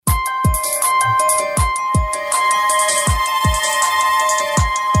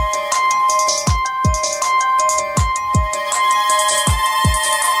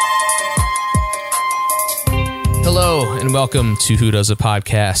Welcome to Who Does a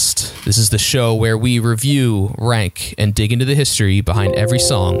Podcast. This is the show where we review, rank, and dig into the history behind every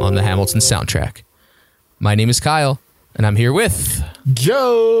song on the Hamilton soundtrack. My name is Kyle, and I'm here with...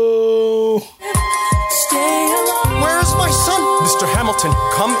 Joe! Where's my son? Mr. Hamilton,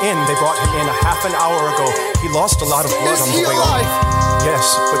 come in. They brought him in a half an hour ago. He lost a lot of blood on the way over.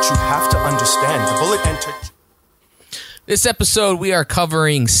 Yes, but you have to understand, the bullet entered... This episode, we are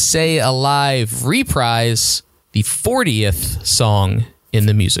covering Say Alive Reprise, the 40th song in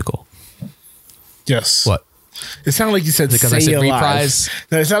the musical. Yes. What? It sounded like you said because say I said alive. Reprise.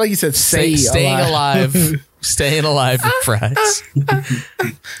 No, it sounded like you said Staying alive. Staying alive Reprise.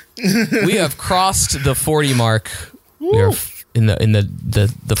 We have crossed the 40 mark. We are in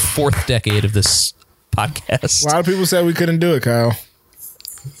the fourth decade of this podcast. A lot of people said we couldn't do it, Kyle.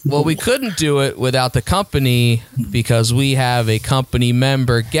 Well, we couldn't do it without the company because we have a company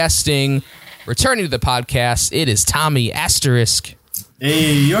member guesting, returning to the podcast. It is Tommy Asterisk.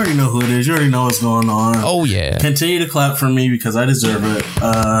 Hey, you already know who it is. You already know what's going on. Oh, yeah. Continue to clap for me because I deserve it.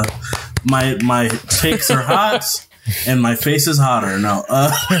 My takes are hot and my face is hotter. No.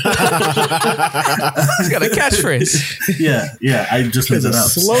 He's got a catchphrase. Yeah. I just made it up.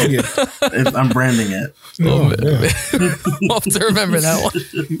 Slogan. I'm branding it. We'll have to remember that one.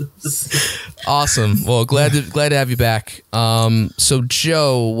 Awesome. Well, glad to have you back. So,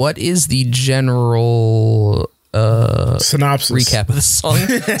 Joe, what is the general synopsis recap of the song?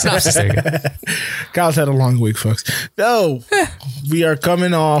 Synopsis. There you go. Kyle's had a long week, folks. No, we are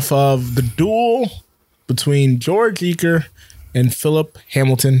coming off of the duel between George Eaker and Philip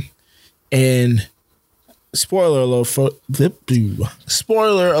Hamilton, and spoiler alert.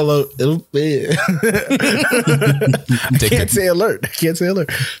 Spoiler alert. I can't say alert.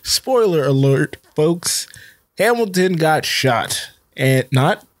 Spoiler alert, folks. Hamilton got shot, and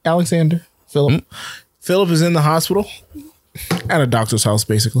not Alexander. Philip. Philip is in the hospital at a doctor's house,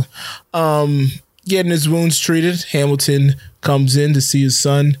 basically, getting his wounds treated. Hamilton comes in to see his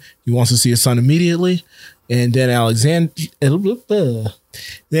son. He wants to see his son immediately, and then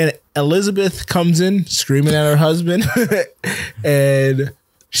Elizabeth comes in screaming at her husband, and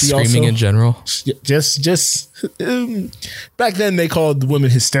she screaming also, in general. Just back then they called women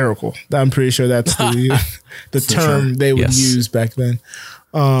hysterical. I'm pretty sure that's the term they would use back then.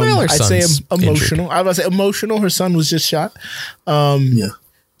 I'd say emotional. I was about to say emotional. Her son was just shot. Yeah.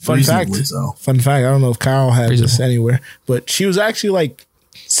 Fun fact. Fun fact. I don't know if Kyle had this anywhere, but she was actually like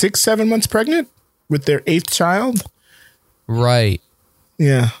 6-7 months pregnant with their 8th child. Right.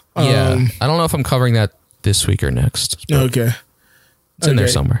 Yeah. Yeah. I don't know if I'm covering that this week or next. Okay. It's in there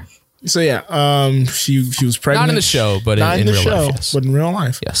somewhere. So yeah. She was pregnant. Not in the show, but in real life. Yes. But in real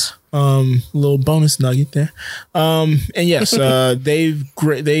life. Yes. Little bonus nugget there. And yes, they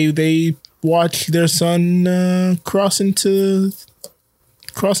watch their son cross into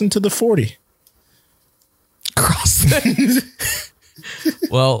the 40.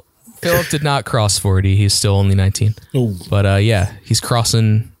 Well, Philip did not cross 40. He's still only 19. Oh. But yeah, he's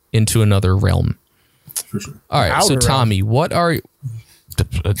crossing into another realm. For sure. All right. So Tommy, what are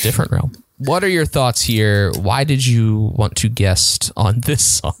a different realm? What are your thoughts here? Why did you want to guest on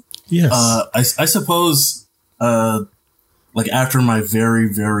this song? Yes. I suppose, like after my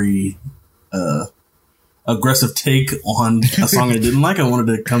very, very aggressive take on a song I didn't like, I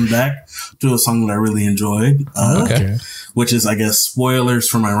wanted to come back to a song that I really enjoyed. Okay. Which is, I guess, spoilers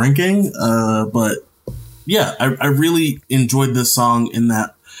for my ranking. But yeah, I really enjoyed this song in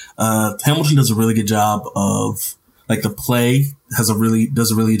that Hamilton does a really good job of, like, the play does a really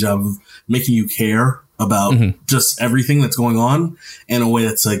good job of making you care about just everything that's going on in a way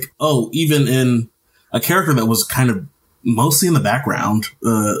that's like, oh, even in a character that was kind of mostly in the background,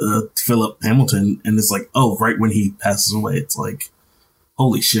 Philip Hamilton, and it's like, oh, right when he passes away, it's like,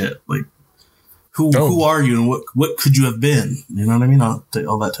 holy shit, like, who are you and what could you have been? You know what I mean? All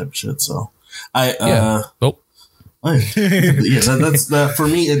that type of shit. So that's that for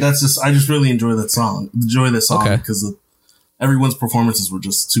me. That's just, I just really enjoy this song because everyone's performances were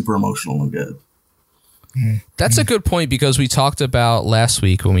just super emotional and good. That's a good point, because we talked about last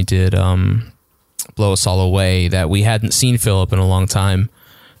week when we did Blow Us All Away that we hadn't seen Philip in a long time,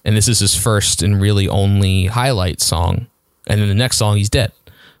 and this is his first and really only highlight song, and then the next song he's dead.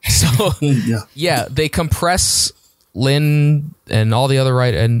 So yeah, they compress, Lynn and all the other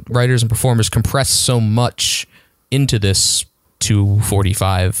writers and performers compress so much into this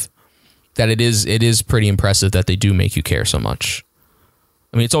 2:45 that it is pretty impressive that they do make you care so much.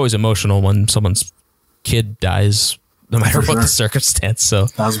 I mean, it's always emotional when someone's kid dies, no matter what the circumstance. So,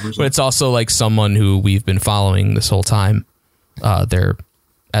 1,000%. But it's also like someone who we've been following this whole time. They're,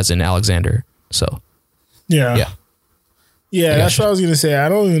 as in Alexander. So, yeah. Yeah, that's what I was going to say. I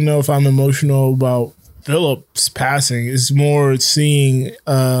don't even know if I'm emotional about Philip's passing. It's more seeing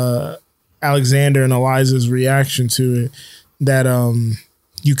Alexander and Eliza's reaction to it that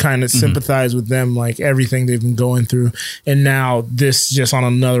you kind of sympathize with them, like everything they've been going through. And now this just on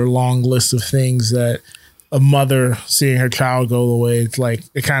another long list of things that a mother seeing her child go away, it's like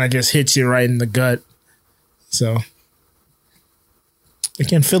it kind of just hits you right in the gut. So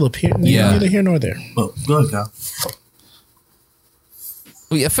again, Philip here, neither here nor there. Oh, go ahead, Kyle.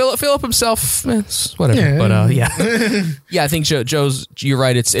 Well, yeah, Philip himself, it's whatever. But yeah, I think you're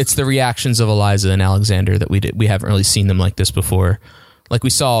right. It's the reactions of Eliza and Alexander that we haven't really seen them like this before. Like we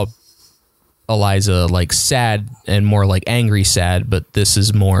saw Eliza like sad and more like angry sad, but this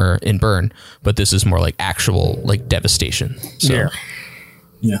is more in Burn. But this is more like actual like devastation. So,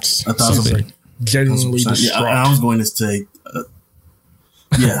 yes, 1,000%. Genuinely distraught. I was going to say,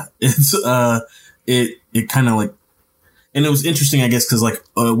 it's it kind of like. And it was interesting, I guess, because like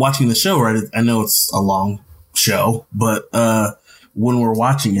watching the show, right? I know it's a long show, but when we're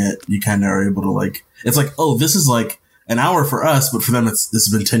watching it, you kind of are able to like, it's like, oh, this is like an hour for us, but for them, this has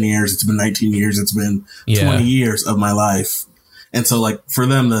been 10 years, it's been 19 years, it's been 20 years of my life. And so like for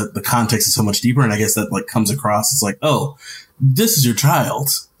them, the context is so much deeper. And I guess that like comes across. It's like, oh, this is your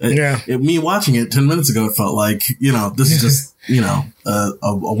child. Me watching it 10 minutes ago, it felt like, this is just, a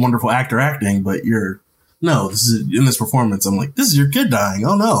wonderful actor acting, but no, this is in this performance. I'm like, this is your kid dying.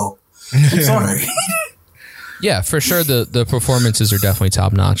 Oh no, I'm sorry. Yeah, for sure. The performances are definitely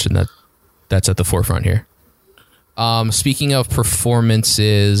top notch, and that's at the forefront here. Speaking of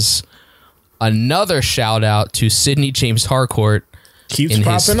performances, another shout out to Sidney James Harcourt in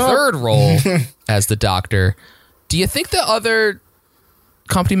his third role as the Doctor. Do you think the other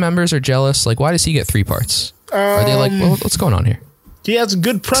company members are jealous? Like, why does he get 3 parts? Are they like, well, what's going on here? He has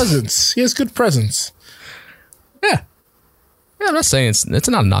good presence. Yeah, I'm not saying it's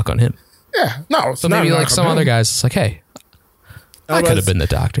not a knock on him. Yeah, no. So maybe like some other guys, it's like, hey, I could have been the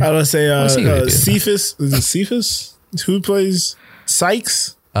Doctor. I would say Cephas. Is it Cephas? Who plays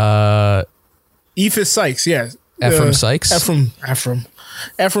Sykes? Ephus Sykes. Yeah, Ephraim Sykes. Ephraim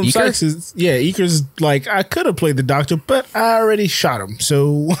Sykes is Eaker's like, I could have played the Doctor, but I already shot him,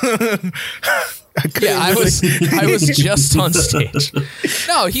 so. I was just on stage.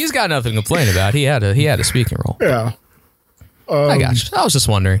 No, he's got nothing to complain about. He had a speaking role. Yeah, I got you. I was just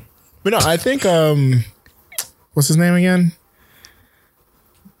wondering. But no, I think what's his name again?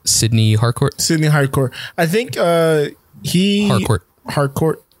 Sidney Harcourt. I think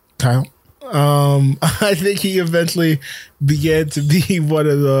Harcourt. Kyle. I think he eventually began to be one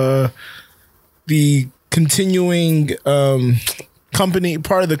of the continuing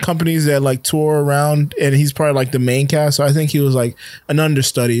part of the companies that like tour around, and he's part of like the main cast. So I think he was like an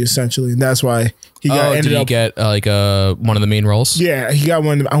understudy essentially, and that's why he get like one of the main roles? Yeah, he got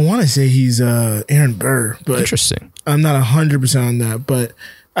one. I want to say he's Aaron Burr, but interesting. I'm not 100% on that, but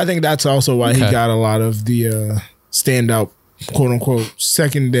I think that's also why he got a lot of the standout, quote unquote,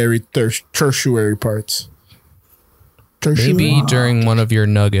 secondary, tertiary parts. Maybe during one of your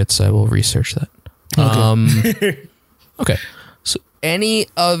nuggets, I will research that. Okay. Okay. So, any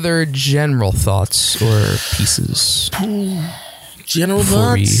other general thoughts or pieces? General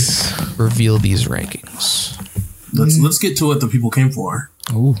thoughts. We reveal these rankings. Let's get to what the people came for.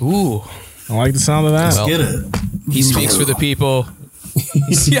 Ooh. I like the sound of that. Let's get it. He speaks for the people. Wait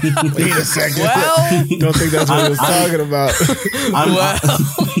a second. Well, don't think that's what he was talking about.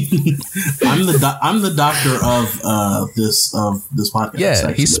 I'm the doctor of this podcast. Yeah,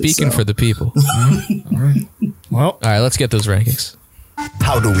 actually, he's speaking for the people. All right. Well, all right, let's get those rankings.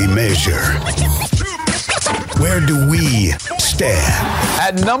 How do we measure? Where do we stand?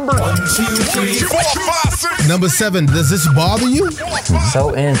 At number 1, 2, 3, 4, 5, 6. Number 7, does this bother you?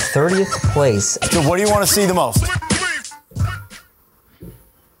 So in 30th place. So what do you want to see the most?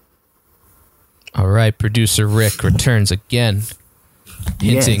 All right, producer Rick returns again,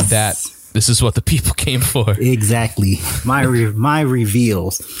 hinting that this is what the people came for. Exactly. My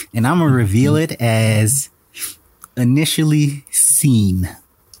reveals. And I'm going to reveal it as initially seen.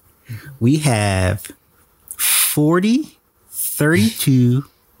 We have 40, 32,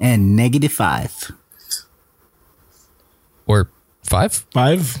 and -5. Or 5?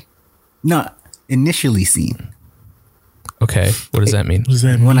 5? No, initially seen. Okay, what does that mean?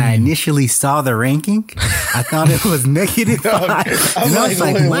 When I initially saw the ranking, I thought it was -5. And I was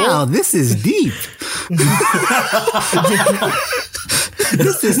like, wow, this is deep.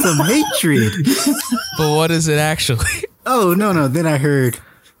 This is some hatred. But what is it actually? Oh, no. Then I heard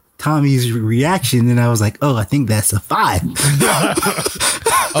Tommy's reaction, and I was like, oh, I think that's a 5.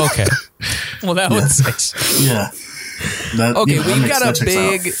 Okay. Well, that would say so. Yeah. Okay,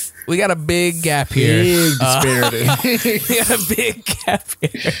 we got a big gap here. Big disparity. We got a big gap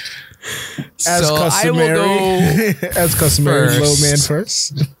here. As So customary, I will go as customary, first. low man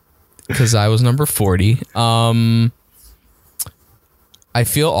first. because I was number 40. I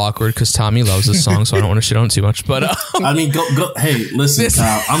feel awkward because Tommy loves this song, so I don't want to shit on it too much. But I mean, go. Hey, listen,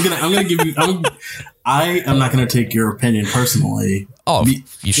 Kyle. I'm gonna give you. I am not gonna take your opinion personally. Oh,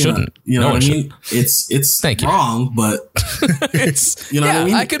 you shouldn't. You know No what I one mean? It's Thank you. wrong, but it's you know what I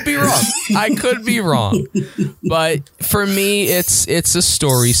mean. I could be wrong. I could be wrong, but for me, it's a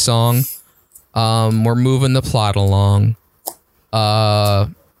story song. We're moving the plot along.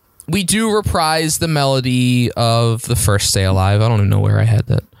 We do reprise the melody of the first Stay Alive. I don't even know where I had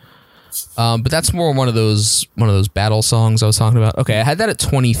that. But that's more one of those battle songs I was talking about. Okay, I had that at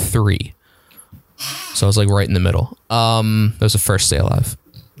 23. So I was like right in the middle. That was the first Stay Alive.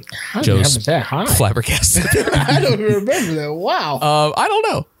 How do you have it that high? Flabbergasted. I don't even remember that. Wow. I don't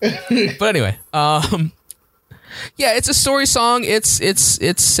know. But anyway, yeah, it's a story song. It's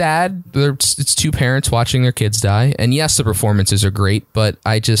sad. It's two parents watching their kids die. And yes, the performances are great, but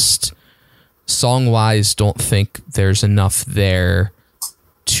I just song-wise don't think there's enough there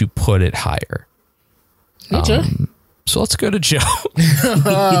to put it higher. Okay. So let's go to Joe.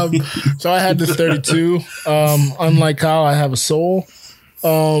 So I had this 32. Unlike Kyle, I have a soul.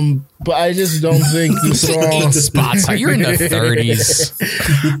 But I just don't think the song spots. You're in the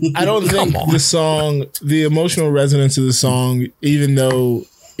 30s. I don't think the song, the emotional resonance of the song, even though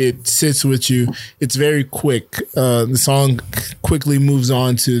it sits with you, it's very quick. The song quickly moves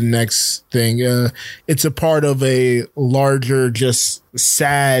on to the next thing. It's a part of a larger, just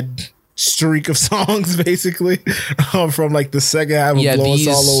sad streak of songs, basically, from like the second half of Blow Us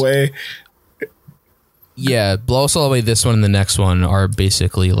All Away. Yeah, Blow Us All Away, this one and the next one are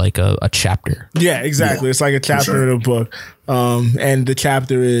basically like a chapter. Yeah, exactly. Yeah, it's like a chapter in a book. And the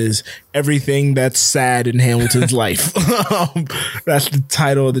chapter is everything that's sad in Hamilton's life. That's the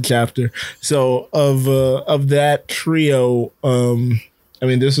title of the chapter. So of that trio, I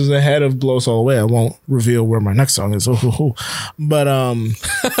mean, this is ahead of Blow Us All Away. I won't reveal where my next song is. But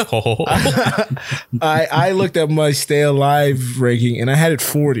I looked at my Stay Alive ranking and I had it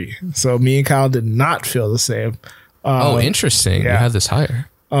 40. So me and Kyle did not feel the same. Interesting. Yeah. You have this higher.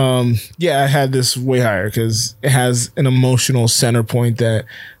 Yeah, I had this way higher because it has an emotional center point that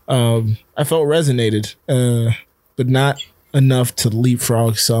I felt resonated, but not enough to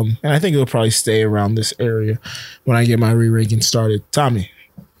leapfrog some. And I think it'll probably stay around this area when I get my re-ranking started. Tommy,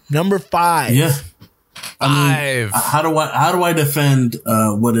 number 5. Yeah. I mean, how do I defend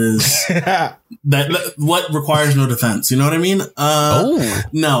what is that what requires no defense? You know what I mean?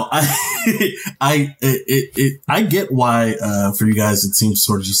 No, I get why for you guys it seems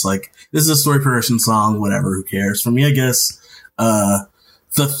sort of just like this is a story progression song, whatever, who cares? For me, I guess the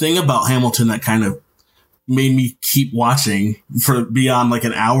thing about Hamilton that kind of made me keep watching for beyond like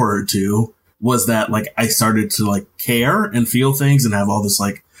an hour or two was that like I started to like care and feel things and have all this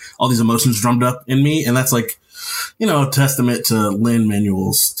like all these emotions drummed up in me. And that's like, you know, a testament to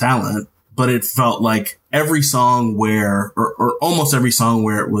Lin-Manuel's talent. But it felt like every song where, or almost every song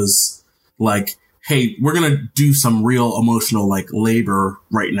where it was like, hey, we're going to do some real emotional like labor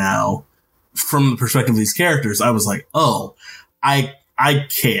right now from the perspective of these characters. I was like, oh, I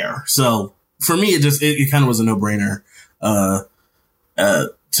care. So for me, it kind of was a no brainer,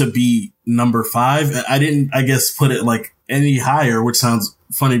 to be number 5. I didn't, I guess, put it like any higher, which sounds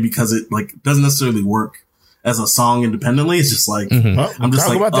funny because it like doesn't necessarily work as a song independently. It's just like, I'm just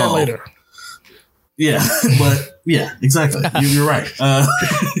talk like, about that later. Yeah, but yeah, exactly. You're right.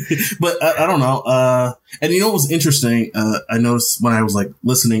 But I don't know. And you know what was interesting? I noticed when I was like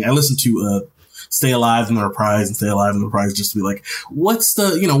listening, I listened to Stay Alive and the Reprise and Stay Alive and the Reprise just to be like, what's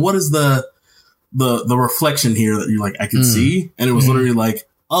the, you know, what is the reflection here that you like, I could see? And it was literally like,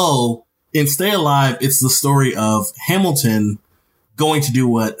 oh, in Stay Alive, it's the story of Hamilton going to do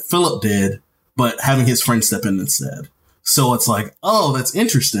what Philip did, but having his friend step in instead. So it's like, oh, that's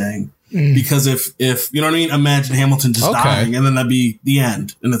interesting. Because if, you know what I mean? Imagine Hamilton just dying and then that'd be the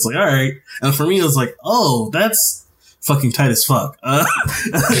end. And it's like, all right. And for me, it was like, oh, that's fucking tight as fuck.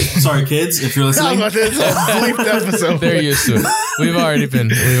 Sorry, kids, if you're listening. They're used to it. We've already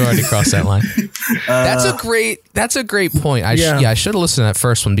crossed that line. That's a great point. I should have listened to that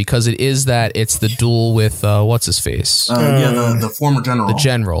first one because it's the duel with what's his face? The former general. The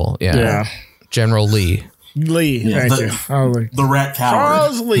general, yeah. General Lee. Thank you. The rat coward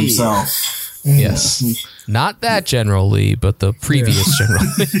Charles Lee himself. Yes. Not that General Lee, but the previous General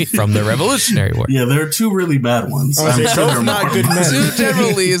Lee from the Revolutionary War. Yeah, there are 2 really bad ones. I'm sure they're not good men. 2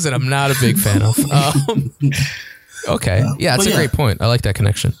 General Lees that I'm not a big fan of. Okay. Yeah, that's a great point. I like that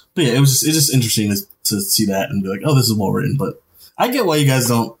connection. But yeah, it's just interesting to see that and be like, oh, this is well written. But I get why you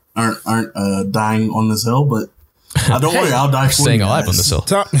guys aren't dying on this hill, but don't worry, I'll die for you. Staying alive on this hill.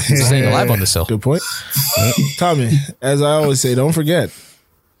 Staying alive on this hill. Good point. Tommy, as I always say, don't forget,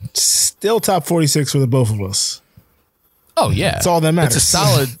 still top 46 for the both of us. Oh yeah, it's all that matters.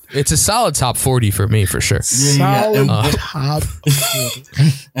 It's a solid top 40 for me for sure. Solid top 40.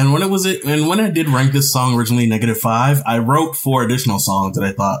 And when I did rank this song originally -5, I wrote 4 additional songs that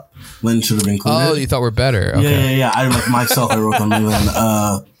I thought Lynn should have included. Oh, you thought were better? Okay. Yeah. I myself. I wrote them. And then,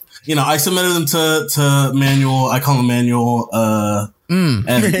 I submitted them to Manuel. I call him Manuel. And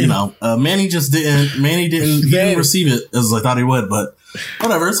Manny didn't receive it as I thought he would, but.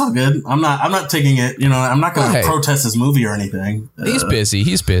 Whatever, it's all good. I'm not taking it. I'm not going to protest this movie or anything. He's busy.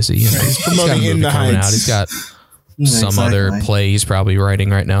 He's promoting In the Heights. He's got some other play he's probably writing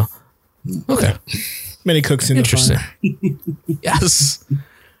right now. Okay. Many cooks in the fire. Yes.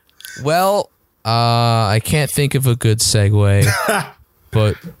 Well, I can't think of a good segue,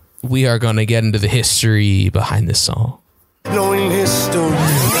 but we are going to get into the history behind this song. Knowing history.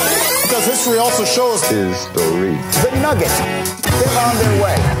 Because history also shows history. The Nuggets. They're on their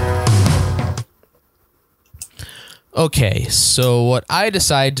way. Okay, so what I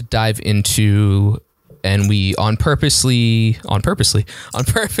decided to dive into, and we on purpose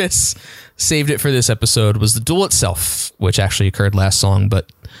saved it for this episode, was the duel itself, which actually occurred last song,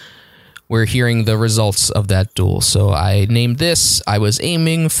 but we're hearing the results of that duel. So I named this, I Was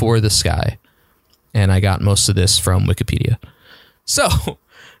Aiming for the Sky, and I got most of this from Wikipedia. So,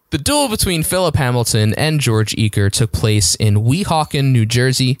 the duel between Philip Hamilton and George Eaker took place in Weehawken, New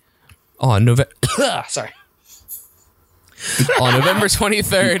Jersey on November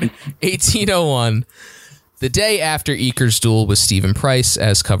 23rd, 1801, the day after Eaker's duel with Stephen Price,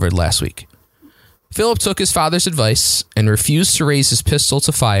 as covered last week. Philip took his father's advice and refused to raise his pistol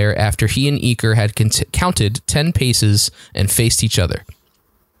to fire after he and Eaker had counted 10 paces and faced each other.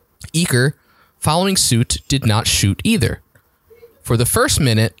 Eaker, following suit, did not shoot either. For the first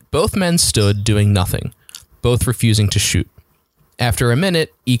minute, both men stood doing nothing, both refusing to shoot. After a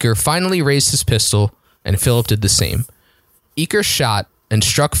minute, Eaker finally raised his pistol, and Philip did the same. Eaker shot and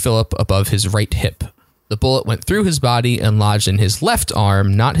struck Philip above his right hip. The bullet went through his body and lodged in his left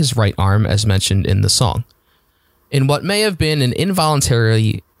arm, not his right arm, as mentioned in the song. In what may have been an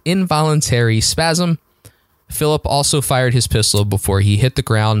involuntary spasm, Philip also fired his pistol before he hit the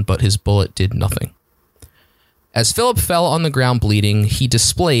ground, but his bullet did nothing. As Philip fell on the ground bleeding, he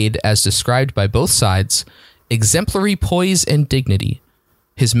displayed, as described by both sides, exemplary poise and dignity.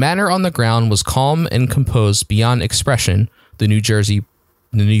 His manner on the ground was calm and composed beyond expression, the New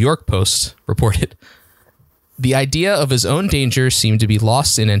York Post reported. The idea of his own danger seemed to be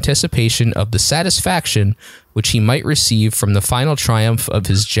lost in anticipation of the satisfaction which he might receive from the final triumph of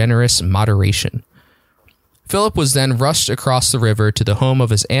his generous moderation. Philip was then rushed across the river to the home of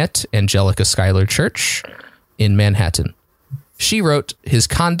his aunt, Angelica Schuyler Church, in Manhattan. She wrote, his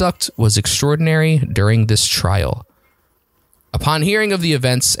conduct was extraordinary during this trial. Upon hearing of the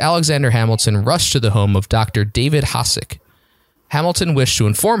events, Alexander Hamilton rushed to the home of Dr. David Hosack. Hamilton wished to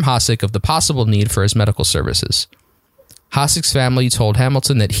inform Hosack of the possible need for his medical services. Hosack's family told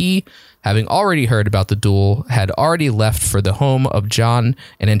Hamilton that he, having already heard about the duel, had already left for the home of John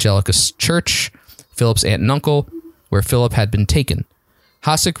and Angelica's Church, Philip's aunt and uncle, where Philip had been taken.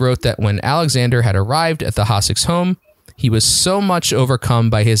 Hosack wrote that when Alexander had arrived at the Hosack's home, he was so much overcome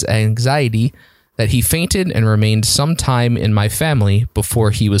by his anxiety that he fainted and remained some time in my family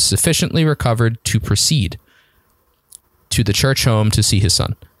before he was sufficiently recovered to proceed to the church home to see his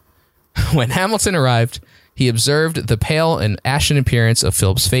son. When Hamilton arrived, he observed the pale and ashen appearance of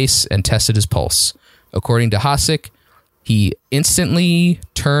Philip's face and tested his pulse. According to Hosack, he instantly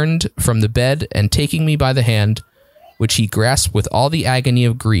turned from the bed and taking me by the hand, which he grasped with all the agony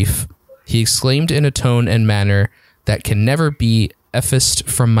of grief, he exclaimed in a tone and manner that can never be effaced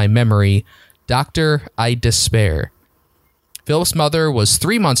from my memory, "Doctor, I despair." Philip's mother was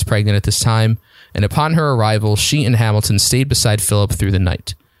 3 months pregnant at this time, and upon her arrival, she and Hamilton stayed beside Philip through the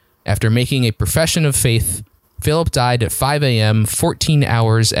night. After making a profession of faith, Philip died at 5 a.m., 14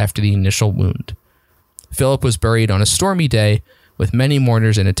 hours after the initial wound. Philip was buried on a stormy day with many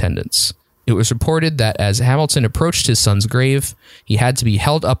mourners in attendance. It was reported that as Hamilton approached his son's grave, he had to be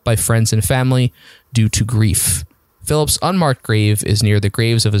held up by friends and family due to grief. Philip's unmarked grave is near the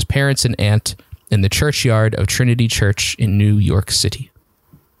graves of his parents and aunt in the churchyard of Trinity Church in New York City.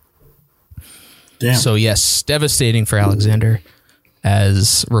 Damn. So yes, devastating for Alexander,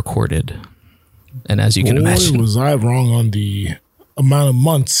 as recorded. And as you can imagine. Was I wrong on the amount of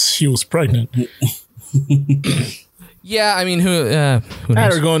months she was pregnant? Yeah, I mean, who Had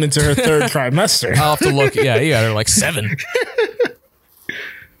knows? her going into her third trimester. I'll have to look. Yeah, you got her like 7.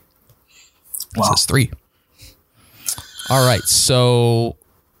 Wow. Says 3. All right, so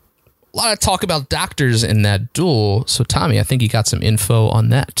a lot of talk about doctors in that duel. So Tommy, I think you got some info on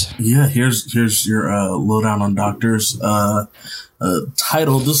that. Yeah, here's your lowdown on doctors.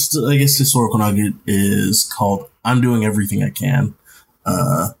 Title, just I guess historical nugget is called "I'm Doing Everything I Can,"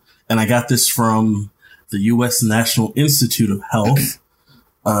 and I got this from the U.S. National Institute of Health,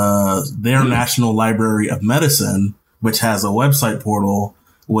 their National Library of Medicine, which has a website portal,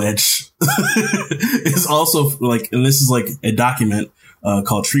 which is also like, and this is like a document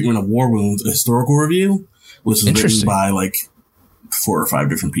called "Treatment of War Wounds: A Historical Review," which was written by like 4 or 5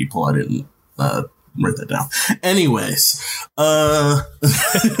 different people. I didn't write that down. Anyways,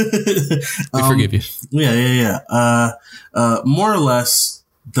 We forgive you. Yeah. More or less,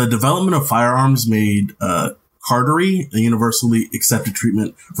 the development of firearms made cautery a universally accepted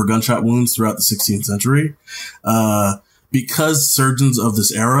treatment for gunshot wounds throughout the 16th century. Because surgeons of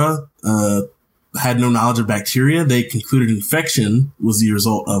this era had no knowledge of bacteria, they concluded infection was the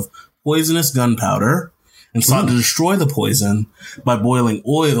result of poisonous gunpowder and sought to destroy the poison by boiling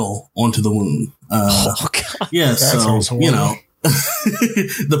oil onto the wound. Yeah, so, you know,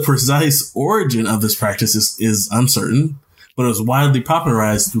 the precise origin of this practice is uncertain, but it was widely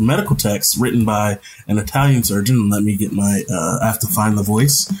popularized through medical texts written by an Italian surgeon. And let me get my, I have to find the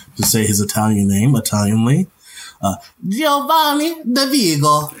voice to say his Italian name, Italianly. Giovanni De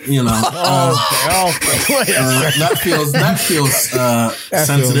Vigo, you know, that feels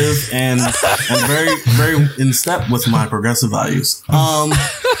sensitive and very, very in step with my progressive values.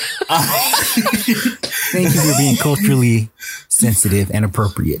 Thank you for being culturally sensitive and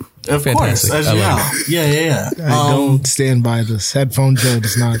appropriate. Of Fantastic. course, as you know. Yeah. I don't stand by this. Headphone Joe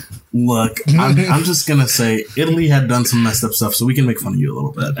does not. Look, I'm just gonna say Italy had done some messed up stuff, so we can make fun of you a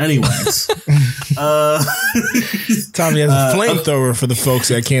little bit. Anyways, Tommy has a flamethrower for the folks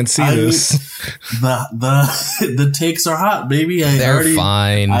that can't see this. The takes are hot, baby. They're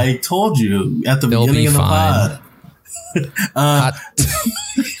fine. I told you at the They'll beginning be of the fine. pod.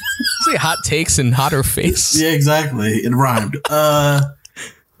 Say hot takes and hotter face. Yeah, exactly. It rhymed.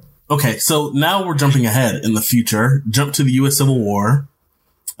 Okay, so now we're jumping ahead in the future. Jump to the U.S. Civil War,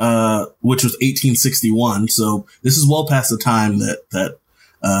 which was 1861. So this is well past the time that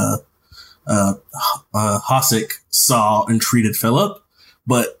Hossick saw and treated Philip.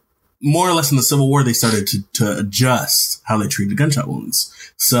 But more or less in the Civil War, they started to adjust how they treated gunshot wounds.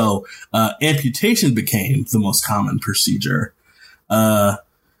 So amputation became the most common procedure.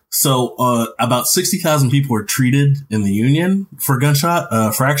 So about 60,000 people were treated in the Union for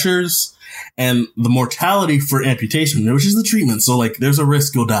gunshot fractures, and the mortality for amputation, which is the treatment. So like there's a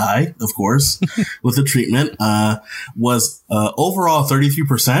risk you'll die, of course, with the treatment, was overall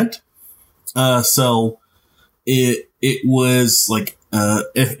 33%. So it was like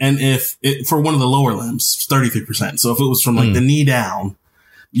if for one of the lower limbs, 33%. So if it was from like the knee down,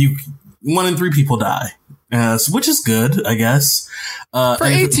 1 in 3 people die. Which is good, I guess. For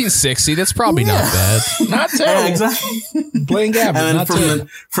 1860, that's probably not bad. Not terrible. Yeah, exactly. Playing Gavin. And then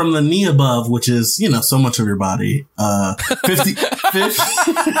from the knee above, which is, you know, so much of your body, 50,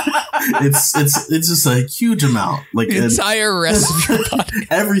 it's just a huge amount. Like The entire rest of your body.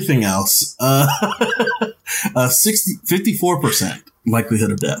 everything else, 54%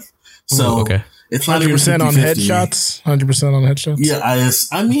 likelihood of death. So okay. It's not even 100% on 50-50. headshots. 100% on headshots. Yeah,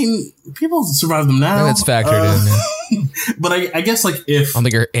 I mean, people survive them now. And that's factored in. Yeah. But I guess like if I don't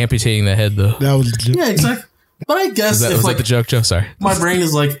think you're amputating the head though. That was legit. yeah, exactly. But I guess Was if that like the joke, Joe? Sorry. my brain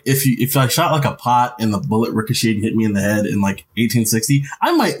is like if I shot like a pot and the bullet ricocheted and hit me in the head in like 1860,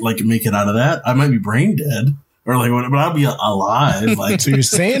 I might like make it out of that. I might be brain dead or like, but I'll be alive. Like, So you're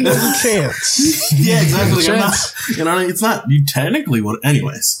saying there's a chance. yeah, exactly. Like, I'm not, Chance. you know, it's not you technically would,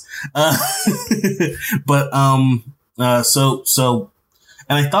 anyways. But so,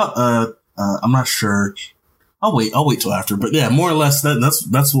 and I thought I'm not sure. I'll wait till after, but yeah, more or less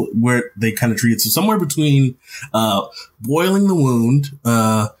that's where they kind of treat it. So somewhere between boiling the wound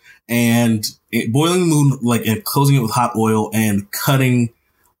and boiling the wound, like, and closing it with hot oil and cutting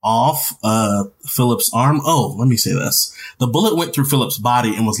off Philip's arm. Oh, let me say this: the bullet went through Philip's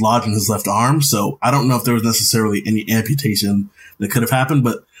body and was lodged in his left arm. So I don't know if there was necessarily any amputation that could have happened,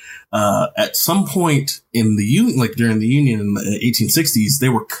 but at some point in the Union, like during the Union in the 1860s, they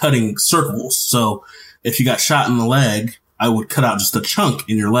were cutting circles. So if you got shot in the leg, I would cut out just a chunk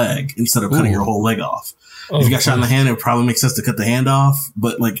in your leg instead of cutting your whole leg off. If you got shot in the hand, it would probably make sense to cut the hand off.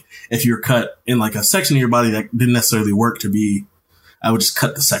 But like if you're cut in like a section of your body that didn't necessarily work to be, I would just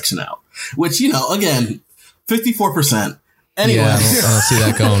cut the section out. Which, you know, again, 54%. Anyway, Yeah, I don't see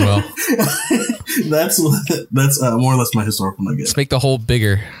that going well. that's more or less my historical nugget. Let's make the hole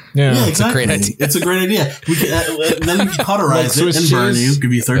bigger. Yeah, It's a great idea. It's a great idea. We can, then we can cauterize it and burn you.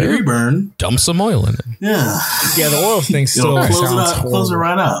 Give you a 30-degree burn. Dump some oil in it. Yeah. Yeah, the oil thing still Close it sounds up. horrible. Close it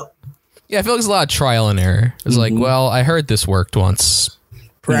right up. Yeah, I feel like there's a lot of trial and error. It's like, well, I heard this worked once.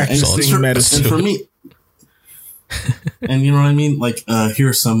 Practicing medicine. And for me, and you know what I mean? Like,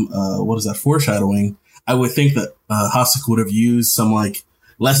 here's some, what is that, foreshadowing. I would think that Hasek would have used some, like,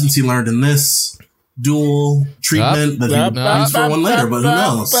 lessons he learned in this dual treatment that he would use for one later, but who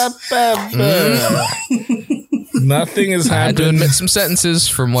knows? Nothing has I had to happened. admit some sentences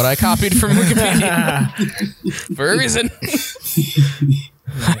from what I copied from Wikipedia for a reason.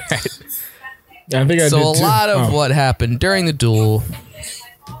 I think I So did a too. lot of what happened during the duel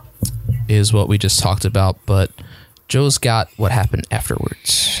is what we just talked about, but Joe's got what happened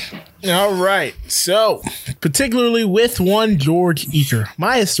afterwards. All right. So, particularly with one George Eaker,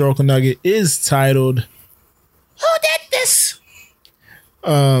 my historical nugget is titled "Who Did This?"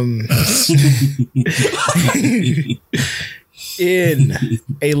 In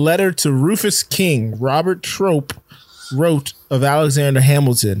a letter to Rufus King, Robert Trope wrote of Alexander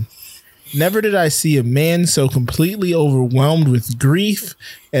Hamilton, "Never did I see a man so completely overwhelmed with grief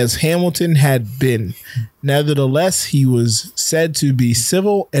as Hamilton had been. Nevertheless, he was said to be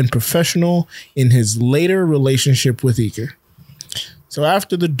civil and professional in his later relationship with Eaker." So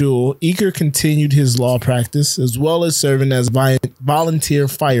after the duel, Eaker continued his law practice as well as serving as volunteer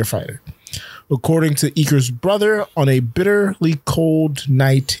firefighter. According to Eaker's brother, on a bitterly cold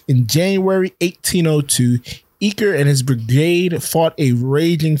night in January 1802, Eaker and his brigade fought a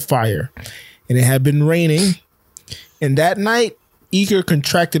raging fire, and it had been raining. And that night, Eaker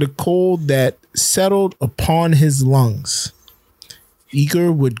contracted a cold that settled upon his lungs.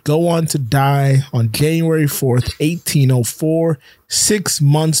 Eaker would go on to die on January 4th, 1804, 6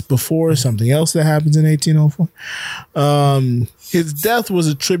 months before something else that happens in 1804. His death was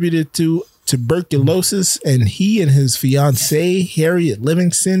attributed to tuberculosis, and he and his fiancée, Harriet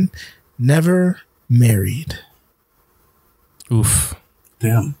Livingston, never married. Oof.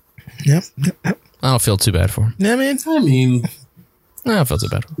 Damn. Yep. I don't feel too bad for him. I mean, I don't feel too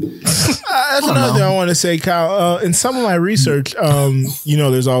bad for him. that's another thing I want to say, Kyle. In some of my research,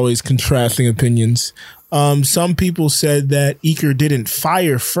 there's always contrasting opinions. Some people said that Eaker didn't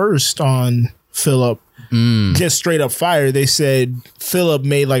fire first on Philip, just straight up fire. They said Philip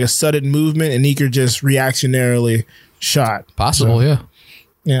made like a sudden movement and Eaker just reactionarily shot. Possible, So, yeah.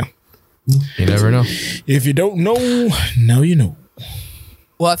 Yeah. You never know. If you don't know, now you know.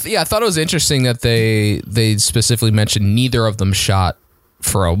 Well, I thought it was interesting that they specifically mentioned neither of them shot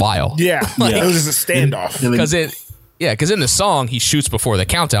for a while. Yeah. It was just a standoff. Because in the song, he shoots before the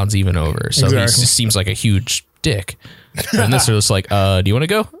countdown's even over. So he Exactly. just seems like a huge dick. And this was like, do you want to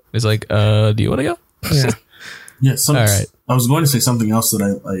go? It's like, do you want to go? Yeah. All right. I was going to say something else that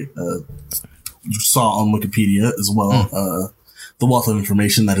I saw on Wikipedia as well. The wealth of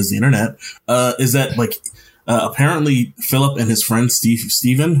information that is the internet, is that like, apparently Philip and his friend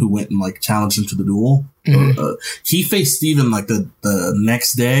Stephen, who went and like challenged him to the duel, he faced Stephen like the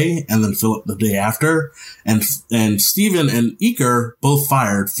next day and then Philip the day after, and Stephen and Eaker both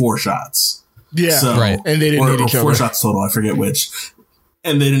fired 4 shots. Yeah. So, Right. And they didn't hit each or 4 other. shots total, I forget which.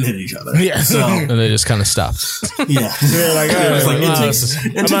 And they didn't hit each other. Yeah. So, And they just kind of stopped. yeah. They're like, It's like, "All right, it I'm out takes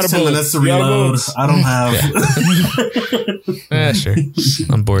of 10 bullets. minutes to You out of reload. bullets?" I don't have. Sure.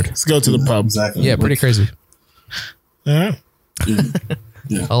 I'm bored. Let's go to the pub. Exactly. Yeah, pretty crazy. Yeah.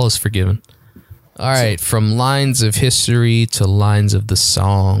 All is forgiven. All right. From lines of history to lines of the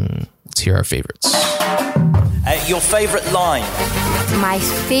song. Let's hear our favorites. Your favorite line? My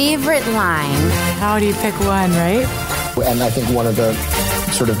favorite line. How do you pick one, right? And I think one of the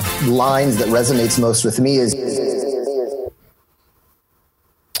sort of lines that resonates most with me is... I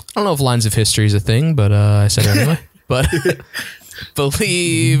don't know if lines of history is a thing, but I said it anyway. But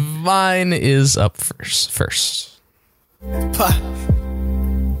believe mine is up first.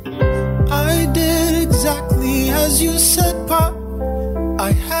 I did exactly as you said, Pa.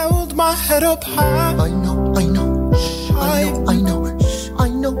 I held my head up high. I know.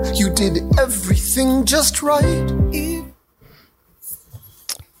 You did everything just right.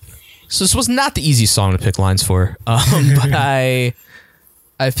 So this was not the easy song to pick lines for, but I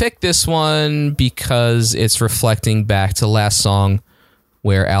picked this one because it's reflecting back to last song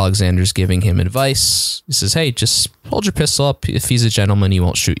where Alexander's giving him advice. He says, hey, just hold your pistol up. If he's a gentleman, he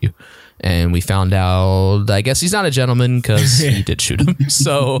won't shoot you. And we found out, I guess he's not a gentleman because he did shoot him.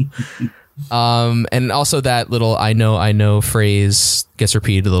 So, and also that little I know phrase gets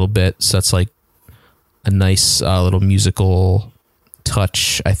repeated a little bit. So that's like nice little musical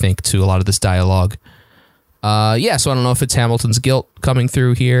touch, I think, to a lot of this dialogue. So I don't know if it's Hamilton's guilt coming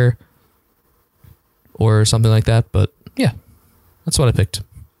through here or something like that, but yeah, that's what I picked.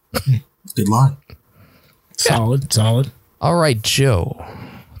 Good line. Solid. All right, Joe,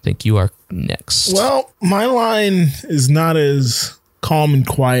 I think you are next. Well, my line is not as calm and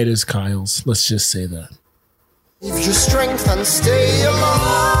quiet as Kyle's. Let's just say that. Leave your strength and stay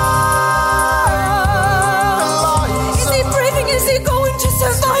alive. Is he breathing? Is he going to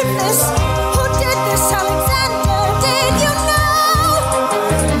survive this? Who did this, Alexander? Did you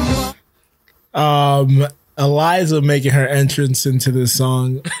know? Eliza making her entrance into this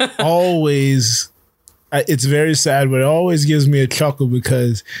song always, it's very sad, but it always gives me a chuckle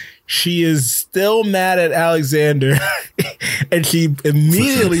because she is still mad at Alexander and she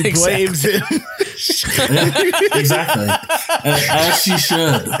immediately blames him. Exactly. As she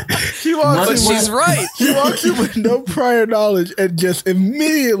should. She's right. She walks in with no prior knowledge and just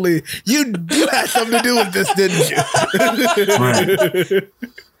immediately, you had something to do with this, didn't you? Right.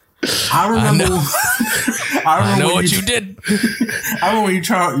 I remember what you did. I remember when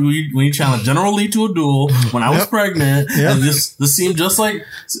you challenged General Lee to a duel when I was pregnant. Yep. And this seemed just like.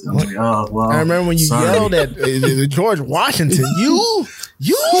 I'm like, oh well. I remember when you yelled at George Washington. You.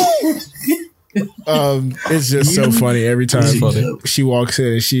 It's just so funny every time she walks in.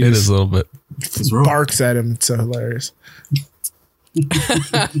 And she it is a little bit. Barks at him. It's so hilarious.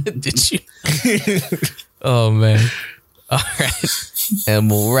 Did you? Oh man. All right. And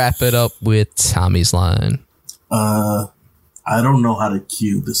we'll wrap it up with Tommy's line. I don't know how to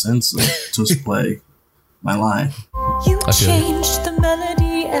cue this insult to play my line. You changed the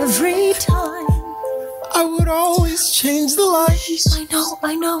melody every time. I would always change the lines.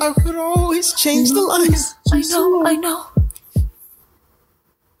 I know. I would always change the lines. I know.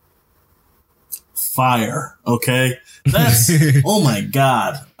 Fire. Okay. That's, oh my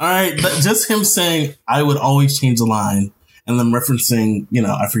God. All right. Just him saying, I would always change the line. And then referencing,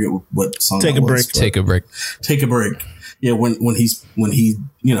 I forget what song. Take a break. Take a break. Yeah, when he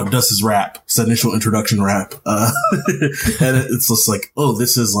does his rap, his initial introduction rap, and it's just like, oh,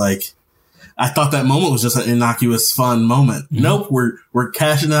 this is like, I thought that moment was just an innocuous, fun moment. Mm-hmm. Nope, we're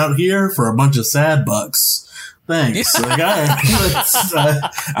cashing out here for a bunch of sad bucks. Thanks. Yeah.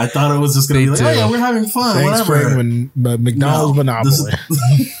 I thought it was just going to be like, oh yeah, we're having fun. Thanks whatever. for McDonald's Monopoly.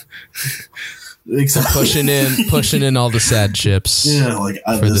 Exactly. pushing in all the sad chips. Yeah, like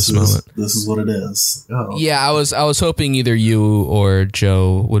for this moment. This is what it is. Oh. Yeah, I was hoping either you or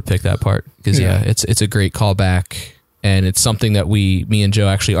Joe would pick that part because it's a great callback and it's something that me and Joe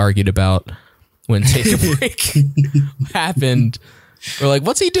actually argued about when Take a Break happened. We're like,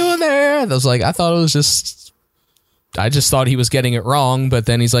 what's he doing there? And I was like, I just thought he was getting it wrong, but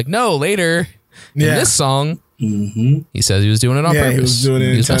then he's like, no, later in this song, he says he was doing it on purpose. He was doing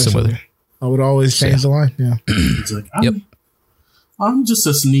it messing with it. I would always change the line. Yeah. It's like, I'm just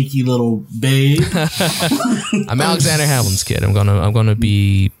a sneaky little babe. I'm Alexander Hamlin's kid. I'm gonna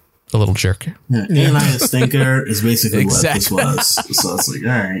be a little jerk. Yeah. And I a stinker is basically what this was. So it's like, all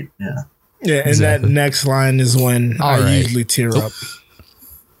right, yeah. Yeah, and that next line is when I usually tear up.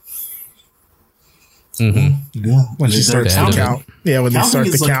 Mm-hmm. Yeah. When she starts to count. Yeah, when they start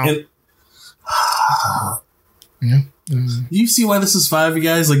to count. Yeah. You see why this is 5, you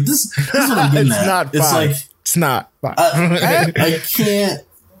guys? Like this is what I'm getting at. Not 5. It's like it's not 5. I can't.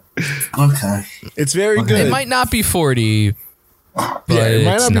 Okay, it's very good. It might not be 40. But it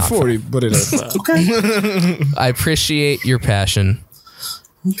might not be 40, 5. but it is 5. Okay. I appreciate your passion.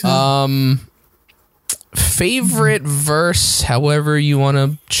 Okay. Favorite verse, however you want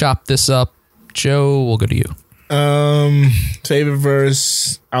to chop this up, Joe. We'll go to you. Favorite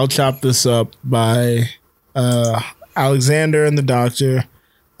verse. I'll chop this up by Alexander and the Doctor,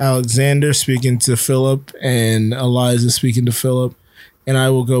 Alexander speaking to Philip, and Eliza speaking to Philip, and I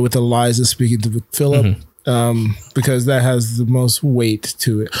will go with Eliza speaking to Philip because that has the most weight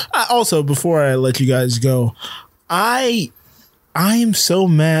to it. Also, before I let you guys go, I am so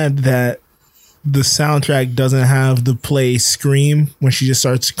mad that the soundtrack doesn't have the play scream when she just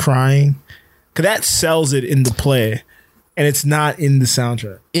starts crying, because that sells it in the play, and it's not in the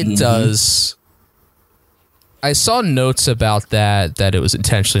soundtrack. It does. I saw notes about that it was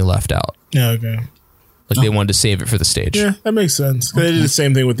intentionally left out. Yeah, okay. Like they wanted to save it for the stage. Yeah, that makes sense. They did the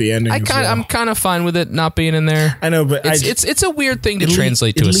same thing with the ending. I'm kind of fine with it not being in there. I know, but it's a weird thing to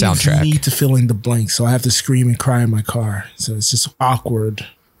translate to a soundtrack. It leaves me to fill in the blanks, so I have to scream and cry in my car. So it's just awkward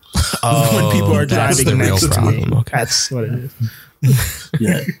when people are driving next to me. Okay. That's what it is.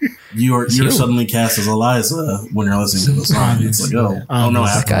 Yeah. you're suddenly cast as Eliza when you're listening to the song. It's like, oh no,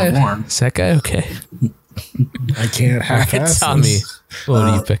 after I'm born. Is that guy okay? I can't have right, Tommy. What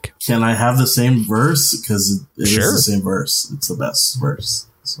do you pick? Can I have the same verse? Because it Sure. is the same verse. It's the best verse.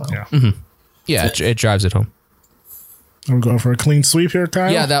 So. Yeah, it drives it home. I'm going for a clean sweep here,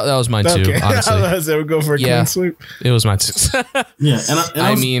 Kyle. Yeah, that was mine too. Okay. Honestly, I said we'll go for a clean sweep. It was mine too. Yeah,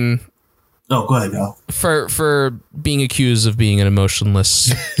 I mean, oh, go ahead, go. For being accused of being an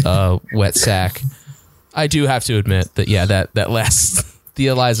emotionless wet sack, I do have to admit that that last the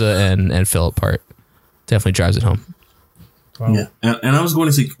Eliza and Philip part definitely drives it home. Wow. Yeah, and I was going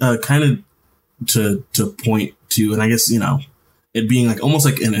to say kind of to point to, and I guess it being like almost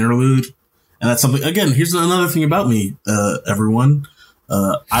like an interlude. And that's something, again, here's another thing about me, everyone.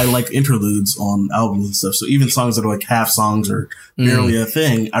 I like interludes on albums and stuff. So even songs that are like half songs or barely a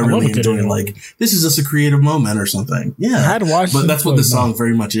thing, I really enjoy. Like, this is just a creative moment or something. Yeah. I had to watch but that's what this song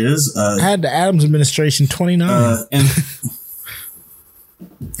very much is. I had the Adams administration 29. And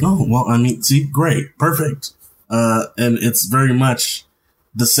oh, well, I mean, see, great. Perfect. And it's very much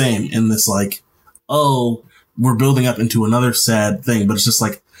the same in this, like, oh, we're building up into another sad thing, but it's just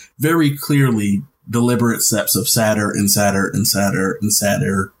like, very clearly deliberate steps of sadder and sadder and sadder and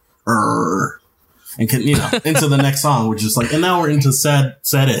sadder, and can, into the next song, which is like, and now we're into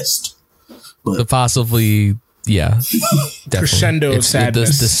saddest. But the possibly, crescendo of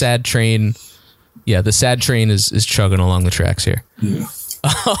sadness. The sad train, the sad train is chugging along the tracks here. Yeah.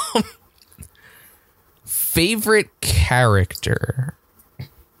 Favorite character?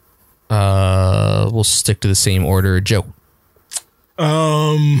 We'll stick to the same order. Joe.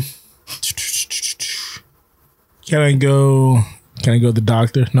 Can I go the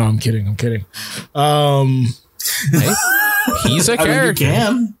doctor? No, I'm kidding. Hey, he's a character.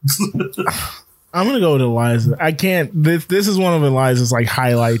 I mean, you can. I'm gonna go with Eliza. I can't. This is one of Eliza's like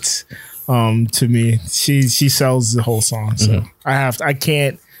highlights. To me, she sells the whole song. So I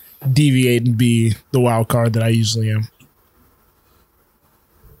can't deviate and be the wild card that I usually am.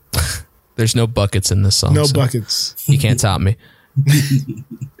 There's no buckets in this song. No buckets. You can't top me.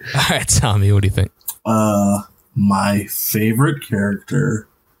 All right, Tommy, what do you think? My favorite character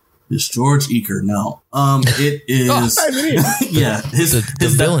is George Eaker. No, it is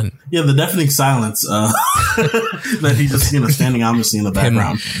his villain. The deafening silence that he just standing ominously in the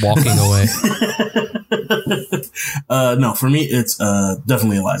background, him walking away. No, for me it's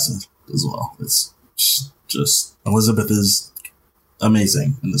definitely Eliza as well. It's just Elizabeth is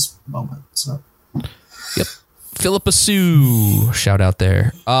amazing in this moment. So, yep. Philippa Sue, shout out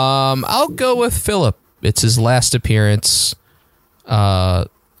there. I'll go with Philip. It's his last appearance.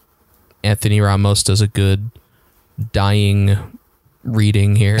 Anthony Ramos does a good dying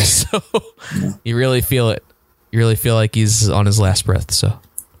reading here, so you really feel it. You really feel like he's on his last breath. So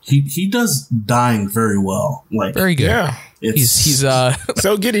he does dying very well, like very good. Yeah, he's so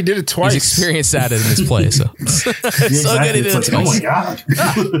good. He did it twice. He's experienced that in his play. So so good he did it twice. Oh my god!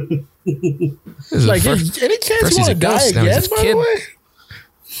 Like any chance you want to die again? By the way.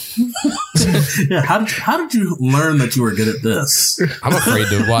 Yeah, how did you learn that you were good at this? I'm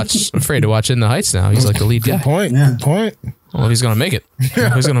afraid to watch In the Heights now. He's like the lead guy. Good point. Yeah. Good point. Well, he's gonna make it.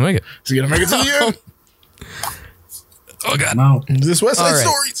 He's gonna make it. He's gonna make it to the end. Oh god. No. This West Side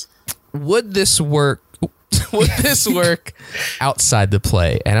Stories. Would this work? Would this work outside the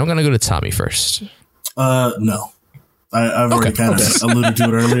play? And I'm gonna go to Tommy first. No. I've already kind of alluded to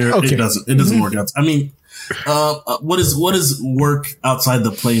it earlier. Okay. It doesn't work out. I mean, what does work outside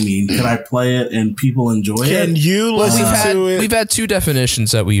the play mean? Can I play it and people enjoy it? Can you listen to it? We've had two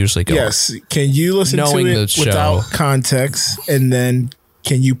definitions that we usually go. Yes. Can you listen to it without context, and then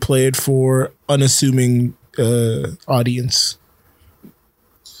can you play it for unassuming audience?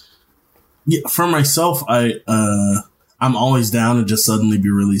 Yeah, for myself, I'm always down to just suddenly be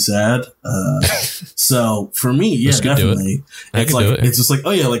really sad. So for me, yeah, definitely. It's like, it's just like,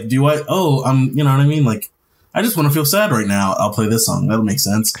 oh yeah, like, I'm, you know what I mean? Like, I just want to feel sad right now. I'll play this song. That'll make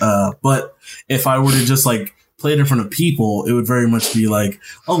sense. But if I were to just like play it in front of people, it would very much be like,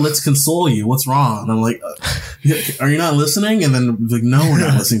 oh, let's console you. What's wrong? And I'm like, are you not listening? And then like, no, we're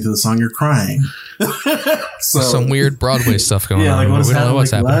not listening to the song. You're crying. So some weird Broadway stuff going on. Like, we don't know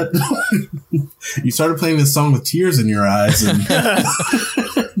what's happening. You started playing this song with tears in your eyes, and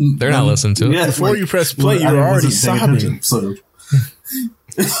they're not listening to it. Yeah, before you press play, you were already sobbing. So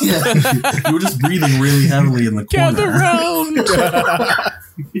yeah, you were just breathing really heavily in the corner. Gather round.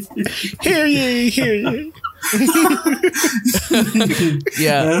 Hear ye.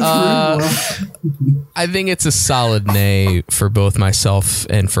 Yeah, I think it's a solid nay for both myself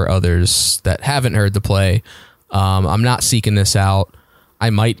and for others that haven't heard the play. I'm not seeking this out. I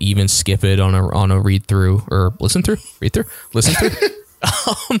might even skip it on a read through or listen through.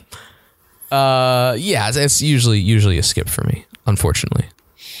 Yeah, it's usually a skip for me, unfortunately.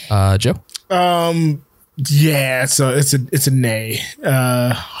 Joe? Yeah, so it's a nay.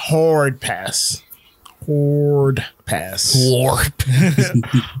 Hard pass.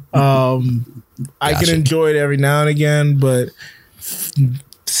 I can enjoy it every now and again, but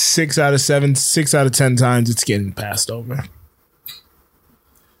 6 out of 10 times it's getting passed over.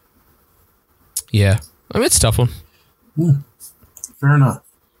 Yeah, I mean, it's a tough one. Fair enough.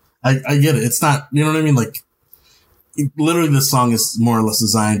 I get it. It's not, you know what I mean? Like, literally, this song is more or less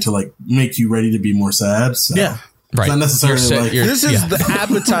designed to like make you ready to be more sad. So. Yeah. Right. Not necessarily this is the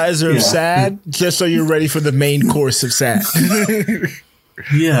appetizer of sad, just so you're ready for the main course of sad.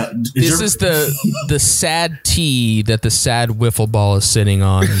 Yeah. This is the sad tea that the sad wiffle ball is sitting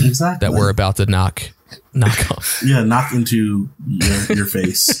on that we're about to knock off. Yeah, knock into your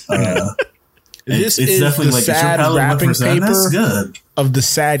face. This it's is definitely the like sad wrapping paper good. of the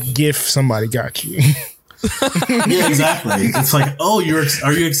sad gift somebody got you. Yeah, exactly. It's like, oh,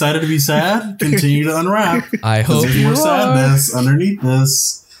 are you excited to be sad? Continue to unwrap. I hope there's you more are. sadness underneath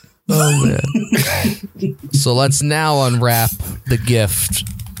this. Oh man. So let's now unwrap the gift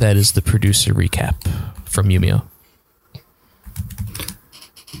that is the producer recap from Yumio.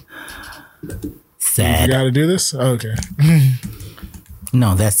 Sad. You got to do this? Okay.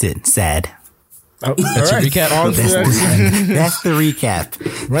 No, that's it. Sad. Oh, that's all right. your recap. That's the recap.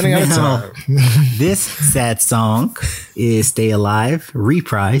 Running out of time. This sad song is Stay Alive,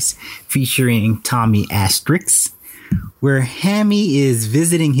 reprise, featuring Tommy Asterix, where Hammy is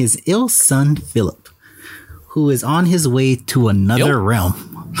visiting his ill son, Philip, who is on his way to another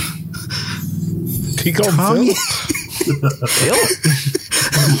realm. He called Tommy.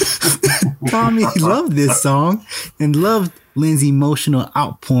 Tommy loved this song and loved Lynn's emotional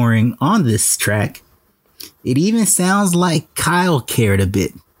outpouring on this track. It even sounds like Kyle cared a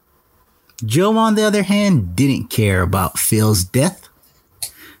bit. Joe, on the other hand, didn't care about Phil's death,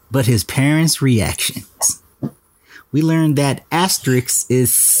 but his parents' reactions. We learned that Asterix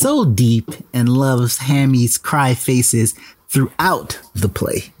is so deep and loves Hammy's cry faces throughout the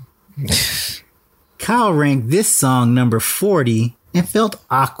play. Kyle ranked this song number 40 and felt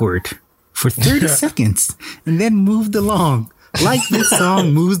awkward for 30 seconds and then moved along. Like this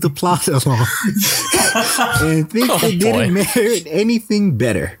song moves the plot along. And thinks it didn't merit anything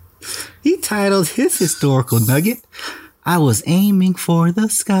better. He titled his historical nugget, I Was Aiming for the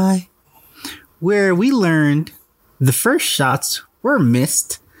Sky, where we learned the first shots were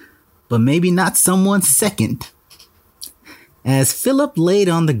missed, but maybe not someone's second. As Philip laid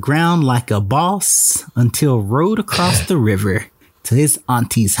on the ground like a boss until rowed across the river to his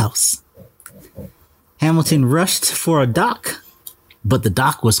auntie's house. Hamilton rushed for a dock, but the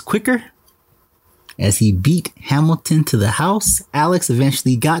dock was quicker. As he beat Hamilton to the house, Alex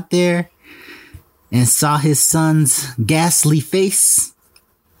eventually got there and saw his son's ghastly face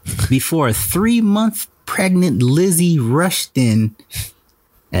before a 3-month pregnant Lizzie rushed in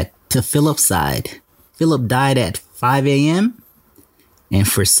to Philip's side. Philip died at 5 a.m. and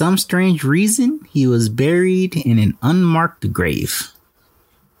for some strange reason, he was buried in an unmarked grave.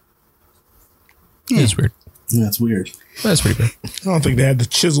 Yeah. That's weird. Yeah, that's weird. That's pretty good. I don't think they had the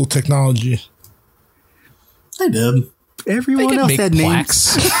chisel technology. They did. Everyone else had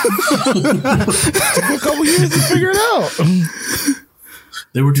names. It took a couple years to figure it out.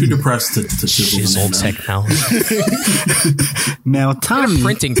 They were too depressed to chisel technology. Now, Tommy.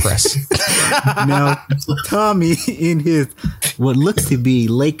 Printing press. Now, Tommy, in his what looks to be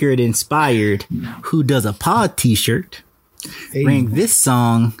Laker inspired Who Does a Pod t-shirt, ranked this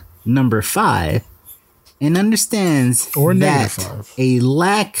song number 5 and understands that a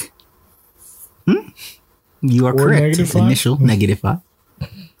lack. You are correct. Initial -5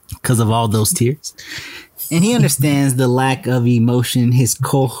 because of all those tears. And he understands the lack of emotion his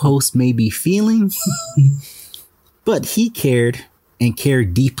co-host may be feeling, but he cared and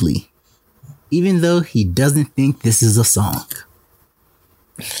cared deeply, even though he doesn't think this is a song.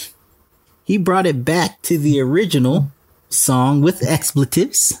 He brought it back to the original song with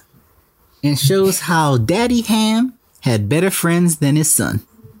expletives and shows how Daddy Ham had better friends than his son.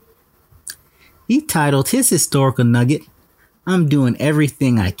 He titled his historical nugget, I'm Doing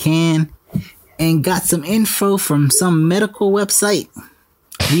Everything I Can, and got some info from some medical website.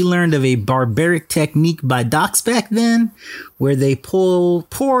 We learned of a barbaric technique by docs back then where they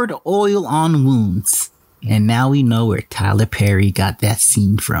poured oil on wounds. And now we know where Tyler Perry got that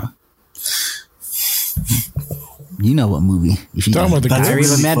scene from. You know what movie? If you Talking about the Diary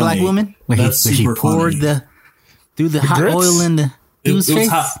of a Mad Black Woman? Where he poured through the hot grits? oil in the It was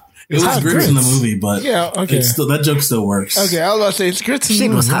hot. It was grits in the movie, but yeah, okay. That joke still works. Okay, I was about to say it's grits in the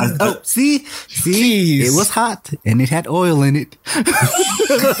movie. Was hot. Oh, see, Jeez. It was hot and it had oil in it.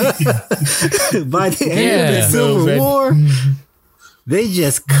 By the end of the Civil War, they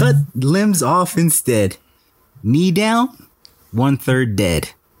just cut limbs off instead. Knee down, 1/3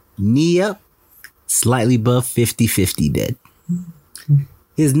 dead. Knee up, slightly above 50-50 dead.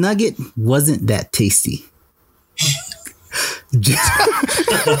 His nugget wasn't that tasty. Steve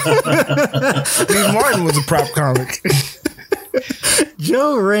Martin was a prop comic.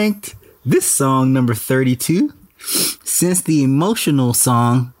 Joe ranked this song number 32 since the emotional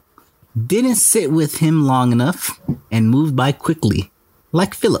song didn't sit with him long enough and moved by quickly,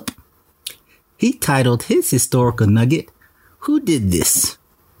 like Philip. He titled his historical nugget, Who Did This?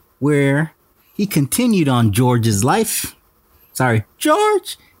 Where he continued on George's life.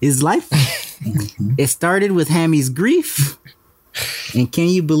 It started with Hammy's grief. And can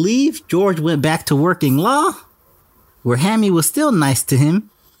you believe George went back to working law? Where Hammy was still nice to him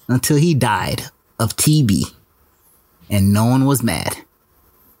until he died of TB. And no one was mad.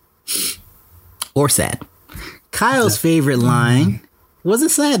 Or sad. Kyle's favorite line was a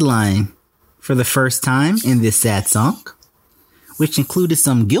sad line for the first time in this sad song, which included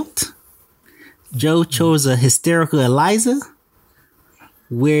some guilt. Joe chose a hysterical Eliza,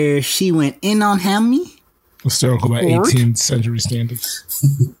 where she went in on Hammy. Hysterical by 18th century standards.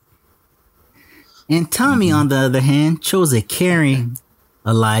 And Tommy, on the other hand, chose a caring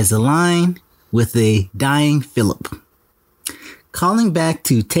Eliza line with a dying Philip, calling back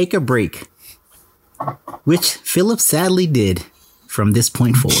to take a break, which Philip sadly did from this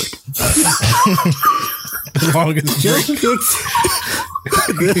point forward. The longest Joe picked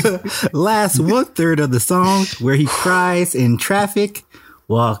the last 1/3 of the song where he cries in traffic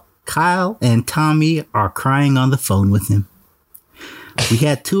while Kyle and Tommy are crying on the phone with him. We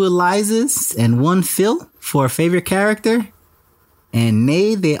had 2 Elizas and 1 Phil for a favorite character, and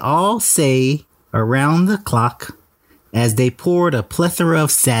nay, they all say around the clock as they poured a plethora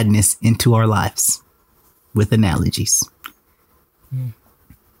of sadness into our lives with analogies.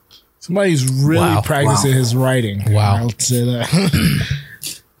 Somebody's really practicing his writing. Wow. I'll say that.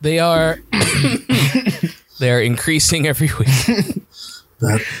 They are increasing every week.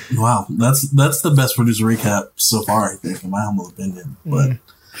 That's the best producer recap so far, I think, in my humble opinion. But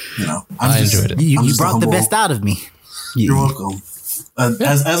I enjoyed it. You brought the best out of me. You're welcome.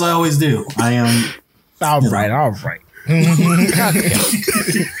 As I always do. I am. All right.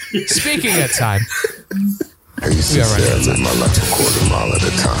 Speaking of time, I used to say I live my life a quarter mile at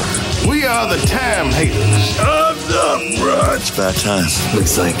a time. We are the time haters of the bruh. It's about time.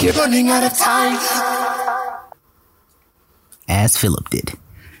 Looks like you're running out of time. As Philip did.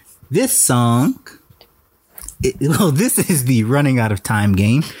 This song, this is the running out of time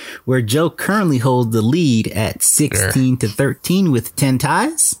game, where Joe currently holds the lead at 16-13 with 10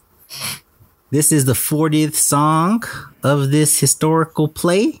 ties. This is the 40th song of this historical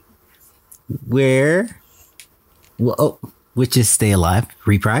play, which is Stay Alive,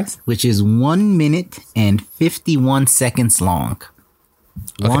 reprise, which is 1 minute and 51 seconds long.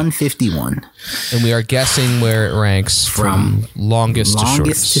 Okay. 151. And we are guessing where it ranks from longest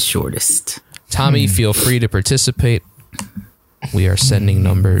to shortest. Tommy, feel free to participate. We are sending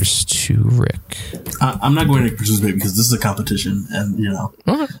numbers to Rick. I'm not going to participate because this is a competition, and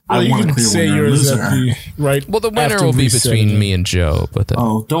I want to clear winner and loser. Well, the winner will be between me and Joe. But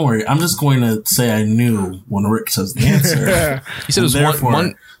don't worry. I'm just going to say I knew when Rick says the answer. You said it was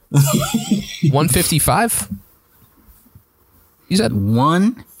 155. You said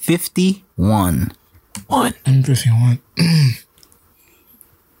 151. 151.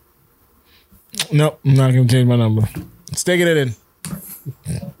 Nope, I'm not going to change my number. Sticking it in.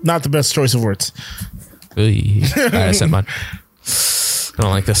 Not the best choice of words. All right, I said mine. I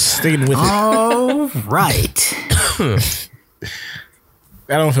don't like this. Sticking with it. All right. I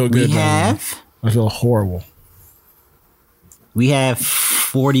don't feel good. I feel horrible. We have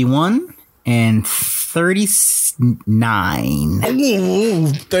 41 and 39.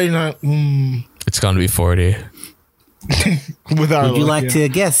 39. It's going to be 40. Would you like to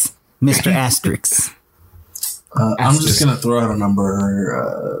guess, Mr. Asterix? I'm just going to throw out a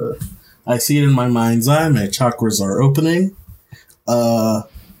number. I see it in my mind's eye. My chakras are opening.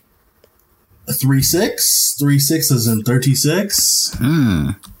 36. 36 is in 36.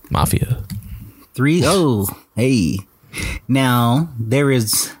 Mafia. 30. Hey. Now, there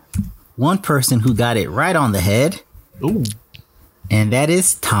is one person who got it right on the head. Ooh. And that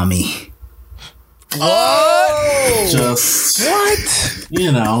is Tommy. Just what?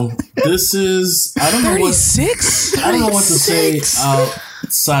 You know, this is I don't know 36. I don't know what to say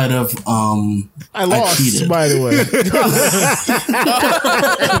outside of I lost, by the way.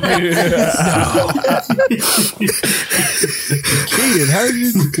 Cheated. How did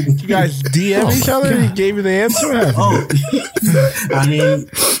you guys DM each other? He gave you the answer? I mean,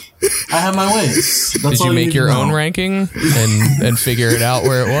 I have my ways. Did you make your own ranking and figure it out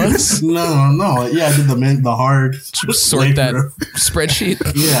where it was? No. Yeah, I did the hard sort that spreadsheet.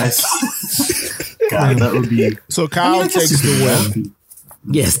 Yeah. God, that would be. So Kyle takes the win.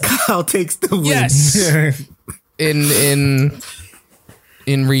 Yes, Kyle takes the win. Yes. In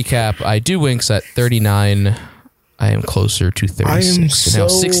recap, I do winks at 39. I am closer to 36. Now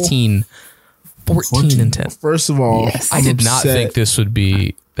 16, 14, and 10. First of all, I did not think this would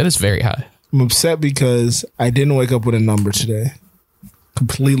be. That is very high. I'm upset because I didn't wake up with a number today.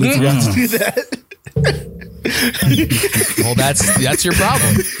 Completely forgot to do that. Well, that's your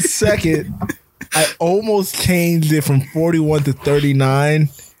problem. Second, I almost changed it from 41 to 39.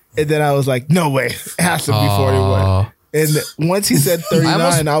 And then I was like, no way. It has to be 41. And once he said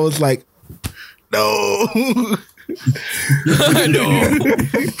 39, I was like, no. I know.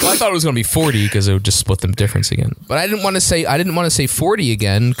 Well, I thought it was going to be 40 because it would just split the difference again. But I didn't want to say 40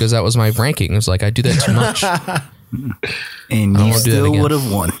 again because that was my ranking. It was like I do that too much. And you still would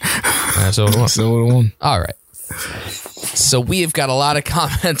have won. So would have won. All right. So we have got a lot of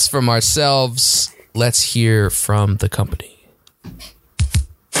comments from ourselves. Let's hear from the company.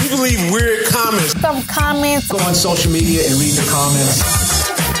 People leave weird comments. Some comments. Go on social media and read the comments.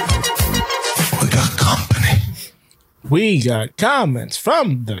 We got comments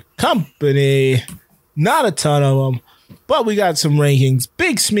from the company. Not a ton of them, but we got some rankings.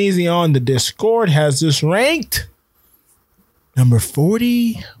 Big Smeezy on the Discord has this ranked number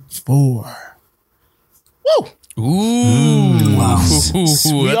 44. Woo! Ooh. Wow. That's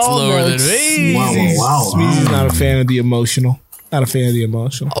lower than me. Wow. Smeezy's not a fan of the emotional. Not a fan of the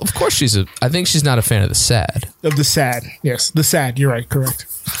emotional. Of course I think she's not a fan of the sad. Of the sad. Yes, the sad. You're right. Correct.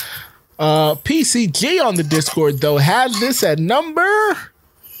 PCG on the Discord, though, had this at number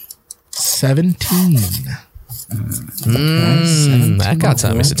 17. That got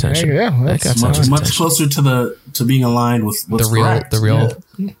Tommy's attention. Yeah, that got much closer to being aligned with what's the correct correct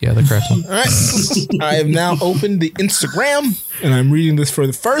one. All right. I have now opened the Instagram, and I'm reading this for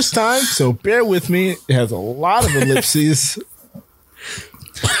the first time, so bear with me. It has a lot of ellipses.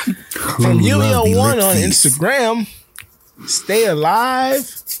 From Yu-Gi-Oh! 1 on Instagram, stay alive,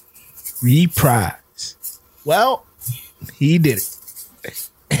 reprise. Well, he did it.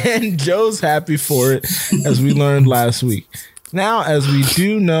 And Joe's happy for it, as we learned last week. Now, as we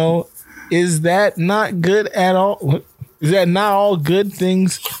do know, is that not good at all? Is that not all good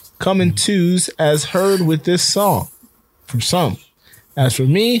things come in twos, as heard with this song? For some. As for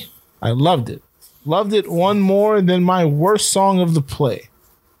me, I loved it. Loved it one more than my worst song of the play.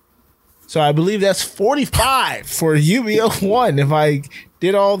 So I believe that's 45 for Yu-Gi-Oh! 1, if I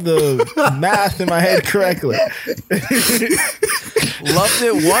did all the math in my head correctly. Loved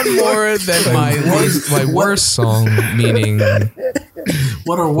it one more than my worst song, meaning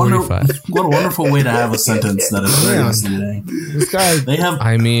what a wonderful way to have a sentence that is very misleading. This guy,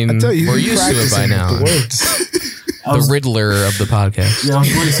 we're used to it by now. The Riddler of the podcast. Yeah, I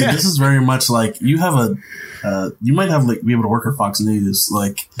was going to say, this is very much like you have you might have be able to work for Fox News,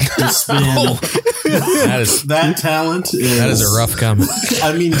 like to spin. that talent. That is a rough comment.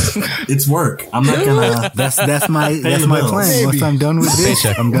 I mean, it's work. I'm not gonna. That's my plan. Once I'm done with this,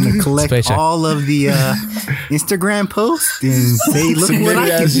 I'm gonna collect all of the Instagram posts and say, "Look what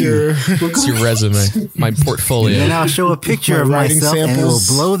I can do." It's your resume, my portfolio. And then I'll show a picture of myself, and it will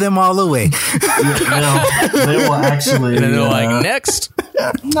blow them all away. They will actually. And then they're like, "Next."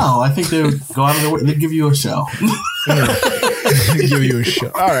 No, I think they would go out of their way. They'd give you a show. Give you a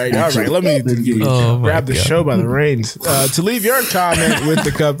show. All right. Let me grab the show by the reins. To leave your comment with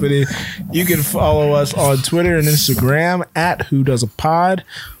the company, you can follow us on Twitter and Instagram at WhoDoesAPod,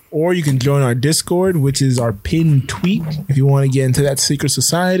 or you can join our Discord, which is our pinned tweet, if you want to get into that secret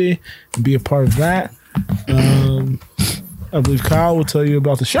society and be a part of that. I believe Kyle will tell you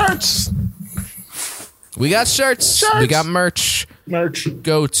about the shirts. We got shirts. We got merch. Go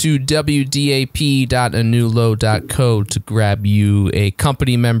to wdap.anulo.co to grab you a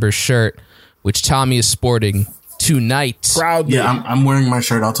company member shirt, which Tommy is sporting tonight. Proudly. Yeah, I'm wearing my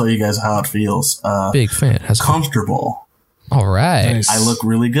shirt. I'll tell you guys how it feels. Big fan. Comfortable. All right. Nice. I look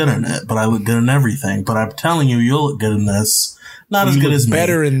really good in it, but I look good in everything. But I'm telling you, you'll look good in this. Not as good as me,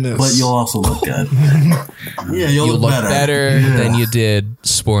 better in this, but you'll also look good. Yeah, you'll look better than you did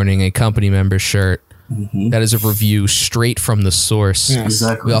sporting a company member shirt. That is a review straight from the source. Yes.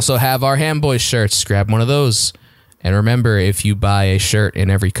 Exactly. We also have our Hamboy shirts. Grab one of those. And remember, if you buy a shirt in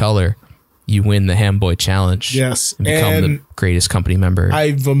every color, you win the Hamboy challenge. Yes. And become the greatest company member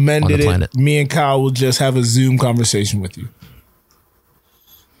I've amended on the planet. it. Me and Kyle will just have a Zoom conversation with you.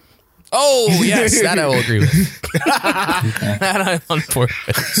 Oh, yes, that I will agree with. That I'm on board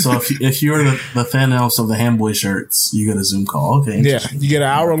with. So if you're the fan else of the Hamboy shirts, you get a Zoom call. Okay. Yeah, you get an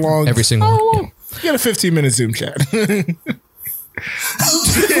hour long. Every single one. Yeah. You get a 15-minute Zoom chat.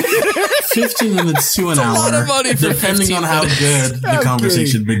 15 minutes to an hour. A lot of money for depending on how good the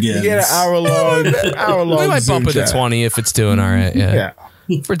conversation begins. You get an hour long. We might bump it to 20 if it's doing all right. Yeah.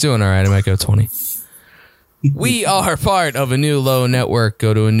 If we're doing all right, I might go 20. We are part of A New Low Network.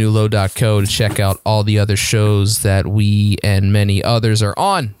 Go to anewlow.co to check out all the other shows that we and many others are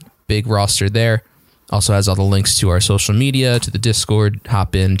on. Big roster there. Also has all the links to our social media, to the Discord.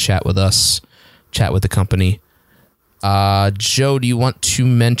 Hop in, chat with us, chat with the company. Joe, do you want to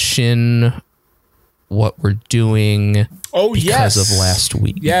mention what we're doing because of last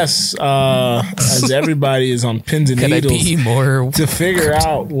week? Yes. As everybody is on pins and needles to figure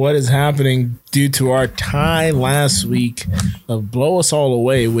out what is happening due to our tie last week of Blow Us All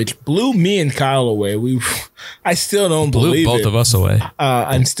Away, which blew me and Kyle away. I still don't believe both it. of us away.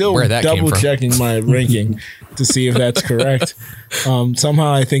 I'm still double checking my ranking to see if that's correct.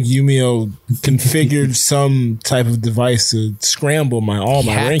 Somehow I think Yumio configured some type of device to scramble my rankings.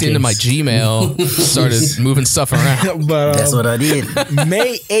 Hacked into my Gmail, started moving stuff around. But that's what I did.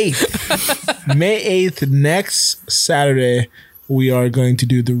 May 8th, next Saturday, we are going to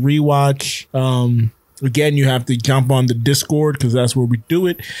do the rewatch. Again, you have to jump on the Discord because that's where we do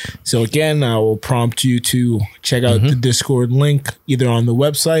it. So again, I will prompt you to check out the Discord link either on the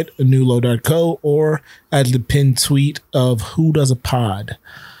website, anewlow.co, or at the pinned tweet of Who Does a Pod.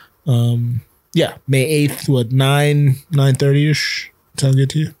 Yeah, May 8th, 9:30ish? Sound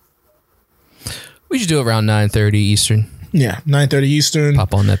good to you? We should do it around 9:30 Eastern. Yeah, 9:30 Eastern.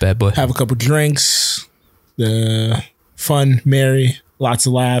 Pop on that bad boy. Have a couple drinks. Fun, merry, lots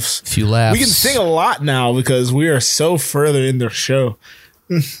of laughs. A few laughs. We can sing a lot now because we are so further in the show.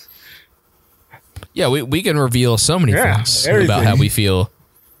 Yeah, we can reveal so many things about how we feel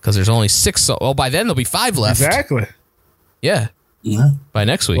because there's only 6. Well, by then there'll be 5 left. Exactly. Yeah. By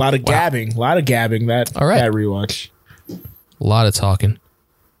next week. A lot of gabbing. That rewatch. A lot of talking.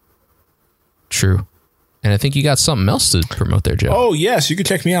 True. And I think you got something else to promote there, Joe. Oh, yes. You can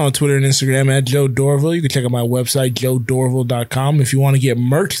check me out on Twitter and Instagram at Joe Dorville. You can check out my website, joedorville.com. If you want to get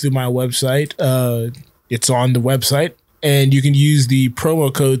merch through my website, it's on the website. And you can use the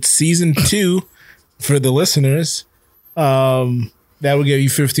promo code Season2 for the listeners. That will give you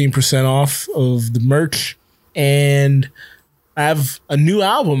 15% off of the merch. And I have a new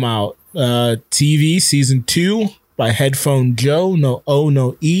album out, TV Season 2 by Headphone Joe. No O,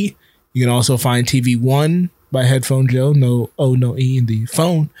 no E. You can also find TV 1 by Headphone Joe. No O, no E in the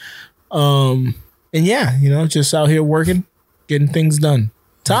phone. And yeah, just out here working, getting things done.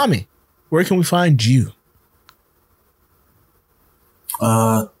 Tommy, where can we find you?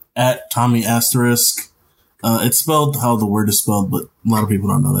 At Tommy Asterisk. It's spelled how the word is spelled, but a lot of people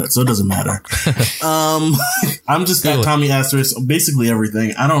don't know that, so it doesn't matter. I'm just at Tommy Asterisk, basically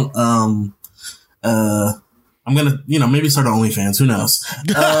everything. I don't, I'm gonna, maybe start an OnlyFans. Who knows?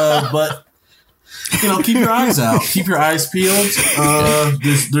 But keep your eyes out. Keep your eyes peeled.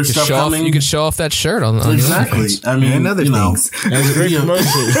 There's stuff coming. You can show off that shirt on exactly. I mean, and other things. That's a great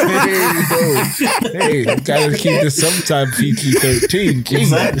promotion. Hey, gotta keep this sometime PG-13.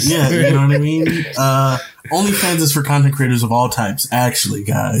 Exactly. Yeah, you know what I mean. OnlyFans is for content creators of all types. Actually,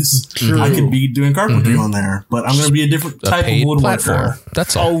 guys, I could be doing carpentry on there, but I'm going to be a different type of woodworker.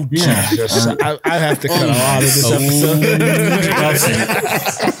 That's all. Oh, yeah. I have to cut a lot of this episode.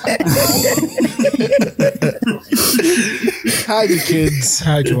 Hide your kids.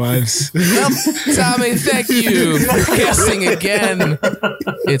 Hide your wives. Well, Tommy, thank you for guessing again.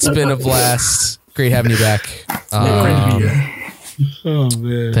 It's been a blast. Great having you back. Great to be here. Oh,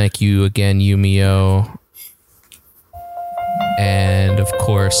 man. Thank you again, Yumio. And of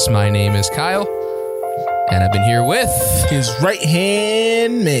course, my name is Kyle, and I've been here with his right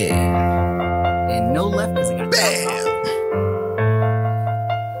hand man. And no left because I got bam.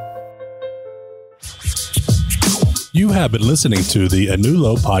 You have been listening to the A New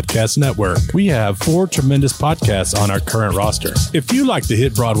Low Podcast Network. We have 4 tremendous podcasts on our current roster. If you like the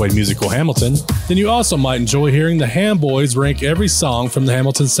hit Broadway musical Hamilton, then you also might enjoy hearing the Ham Boys rank every song from the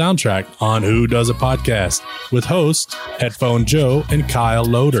Hamilton soundtrack on Who Does a Podcast with hosts Headphone Joe and Kyle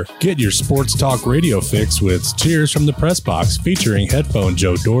Loader. Get your sports talk radio fix with Cheers from the Press Box featuring Headphone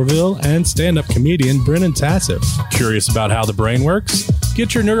Joe Dorville and stand-up comedian Brennan Tassif. Curious about how the brain works?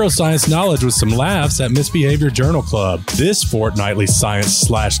 Get your neuroscience knowledge with some laughs at Misbehavior Journal Club. This fortnightly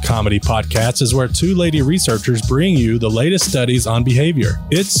science/comedy podcast is where two lady researchers bring you the latest studies on behavior.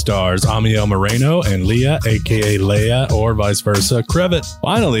 It stars Amiel Moreno and Leah, aka Leia, or vice versa, Crevitt.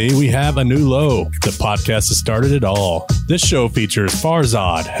 Finally, we have A New Low, the podcast that started it all. This show features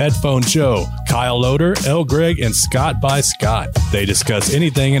Farzad, Headphone Joe, Kyle Loader, L. Greg, and Scott by Scott. They discuss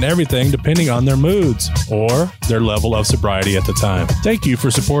anything and everything depending on their moods or their level of sobriety at the time. Thank you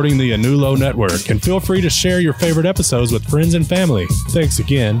for supporting the Anulo Network, and feel free to share your favorite episodes with friends and family. Thanks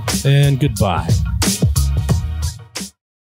again, and goodbye.